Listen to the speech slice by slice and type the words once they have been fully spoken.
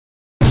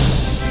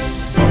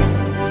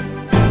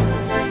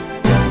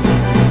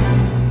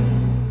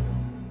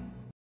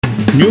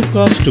New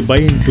cars to buy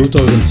in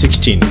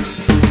 2016.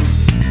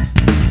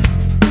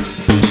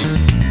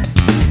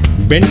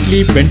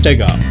 Bentley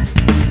Bentayga.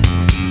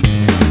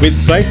 With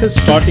prices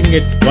starting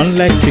at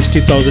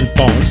 £1,60,000,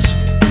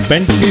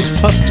 Bentley's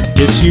first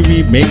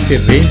SUV makes a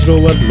Range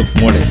Rover look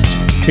modest.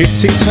 Its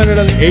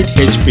 608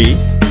 HP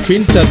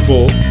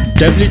twin-turbo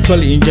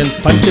W12 engine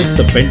punches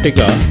the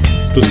Bentayga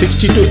to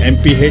 62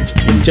 mph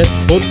in just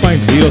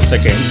 4.0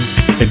 seconds.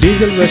 A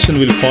diesel version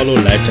will follow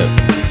later.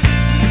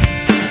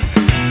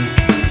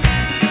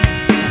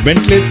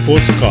 Bentley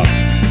sports car.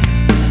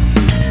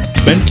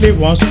 Bentley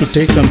wants to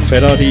take on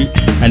Ferrari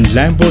and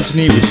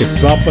Lamborghini with a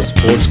proper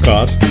sports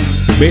car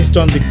based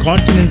on the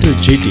Continental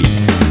GT.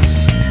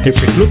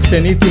 If it looks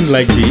anything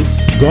like the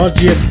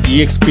gorgeous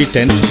EXP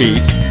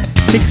 10-speed,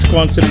 6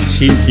 concepts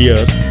seen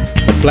here,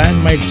 the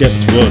plan might just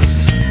work.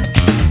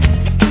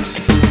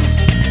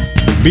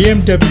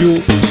 BMW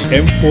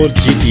M2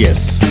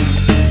 GTS.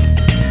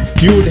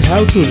 You would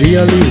have to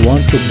really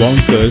want to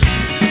bonkers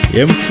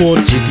M2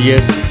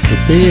 GTS to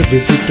pay a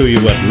visit to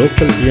your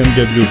local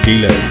BMW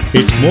dealer.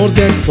 It's more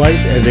than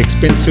twice as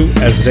expensive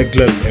as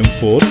regular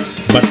M2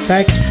 but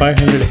packs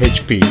 500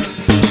 HP.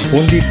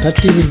 Only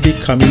 30 will be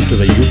coming to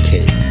the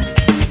UK.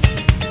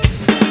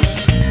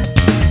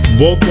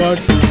 Borgward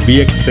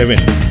BX7.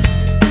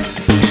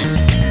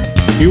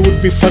 You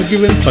would be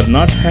forgiven for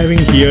not having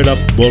heard of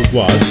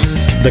Borgward.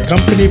 The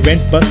company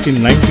went bust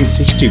in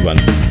 1961,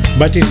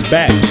 but it's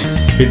back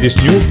with this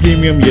new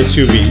premium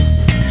SUV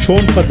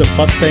shown for the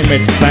first time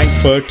at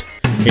Frankfurt.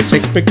 It's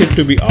expected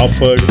to be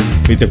offered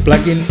with a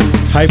plug-in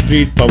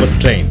hybrid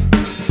powertrain.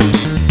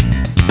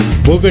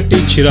 Bugatti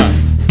Chiron.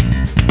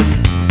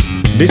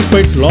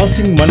 Despite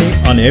losing money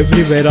on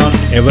every Veyron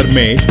ever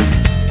made,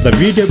 the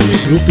VW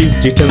Group is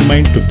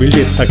determined to build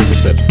a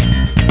successor.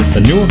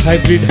 The new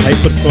hybrid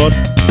hypercar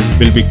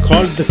will be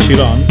called the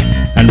Chiron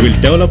and will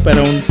develop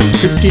around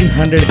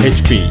 1500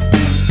 HP.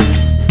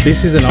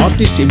 This is an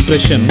artist's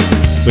impression.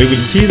 We will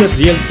see the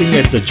real thing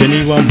at the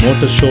Geneva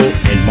Motor Show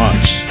in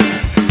March.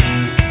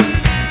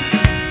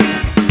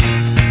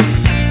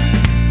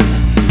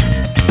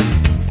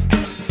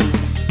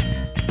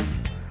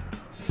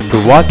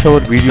 To watch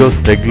our videos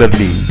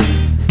regularly,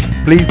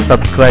 please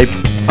subscribe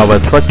our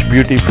Swachh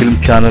Beauty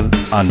Film channel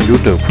on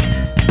YouTube.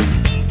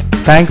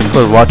 Thanks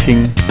for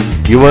watching.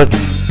 Your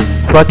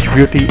Swachh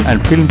Beauty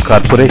and Film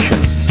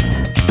Corporation.